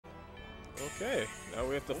Okay, now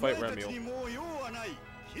we have to fight Remiel.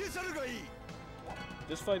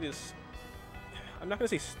 This fight is... I'm not gonna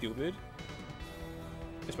say stupid.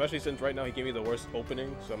 Especially since right now he gave me the worst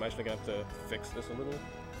opening, so I'm actually gonna have to fix this a little.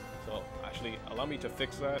 So actually, allow me to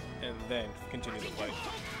fix that and then continue the fight.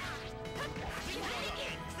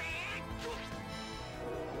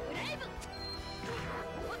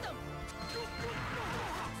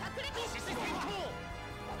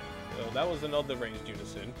 So that was another ranged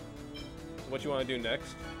unison. So what you want to do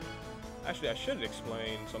next? Actually, I should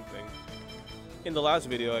explain something. In the last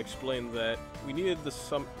video, I explained that we needed the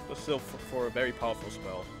Sylph for a very powerful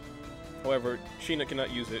spell. However, Sheena cannot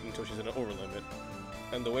use it until she's in an overlimit.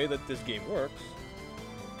 And the way that this game works,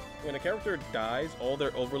 when a character dies, all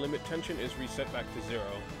their overlimit tension is reset back to 0.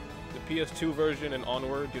 The PS2 version and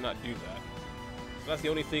onward do not do that. So that's the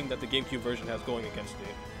only thing that the GameCube version has going against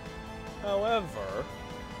it. However,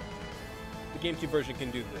 the GameCube version can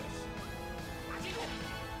do this.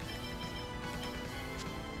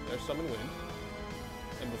 There's Summon Wind.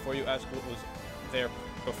 And before you ask what was there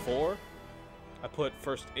before, I put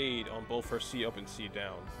First Aid on both her C up and C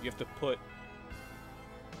down. You have to put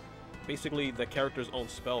basically the character's own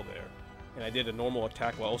spell there. And I did a normal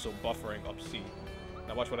attack while also buffering up C.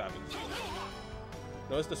 Now watch what happens.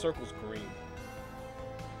 Notice the circle's green.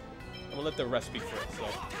 I'm gonna let the rest speak for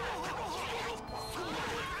itself.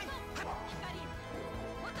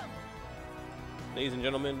 Ladies and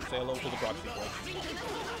gentlemen, say hello to the Proxy Glitch.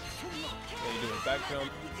 Then you do a back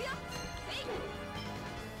jump.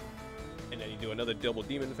 And then you do another double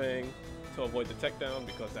demon fang to avoid the tech down,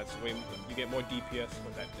 because that's way you get more DPS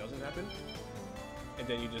when that doesn't happen. And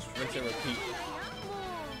then you just rinse and repeat.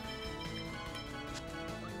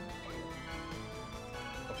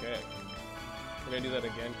 Okay. We're gonna do that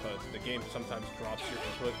again because the game sometimes drops your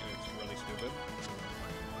input and it's really stupid.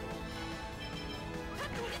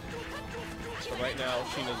 So right now,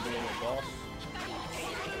 Sheena's doing a boss.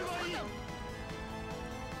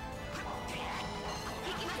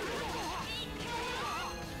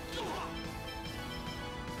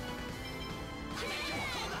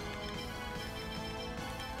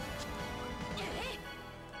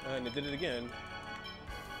 And it did it again.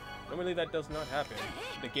 Normally that does not happen.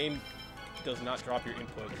 The game does not drop your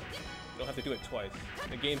inputs. You don't have to do it twice.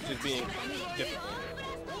 The game's just being difficult.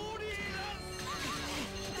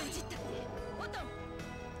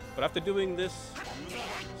 But after doing this,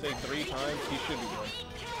 say 3 times, he should be good.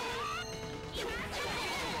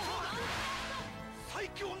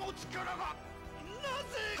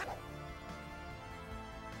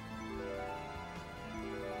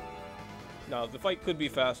 Now, the fight could be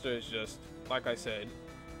faster, it's just, like I said,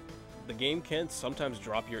 the game can sometimes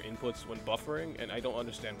drop your inputs when buffering, and I don't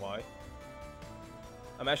understand why.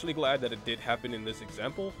 I'm actually glad that it did happen in this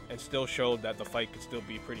example, and still showed that the fight could still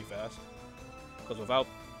be pretty fast. Because without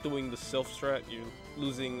doing the Sylph strat, you're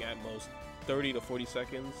losing at most 30 to 40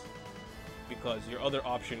 seconds, because your other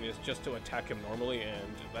option is just to attack him normally,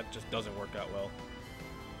 and that just doesn't work out well.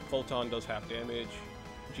 Photon does half damage,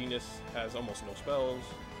 Genus has almost no spells,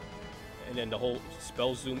 and then the whole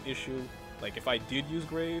spell zoom issue, like if I did use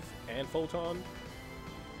Grave and Photon,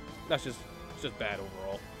 that's just bad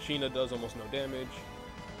overall. Sheena does almost no damage.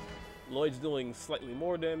 Lloyd's doing slightly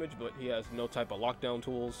more damage, but he has no type of lockdown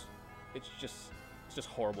tools. It's just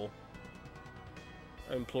horrible.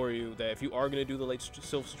 I implore you that if you are gonna do the late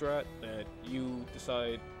Sylph strat, that you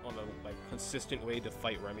decide on a consistent way to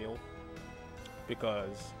fight Remiel,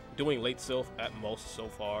 because doing late Sylph at most so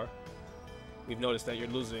far, we've noticed that you're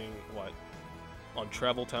losing, what, on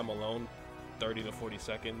travel time alone, 30 to 40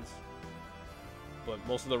 seconds. But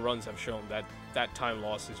most of the runs have shown that that time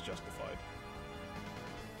loss is justified.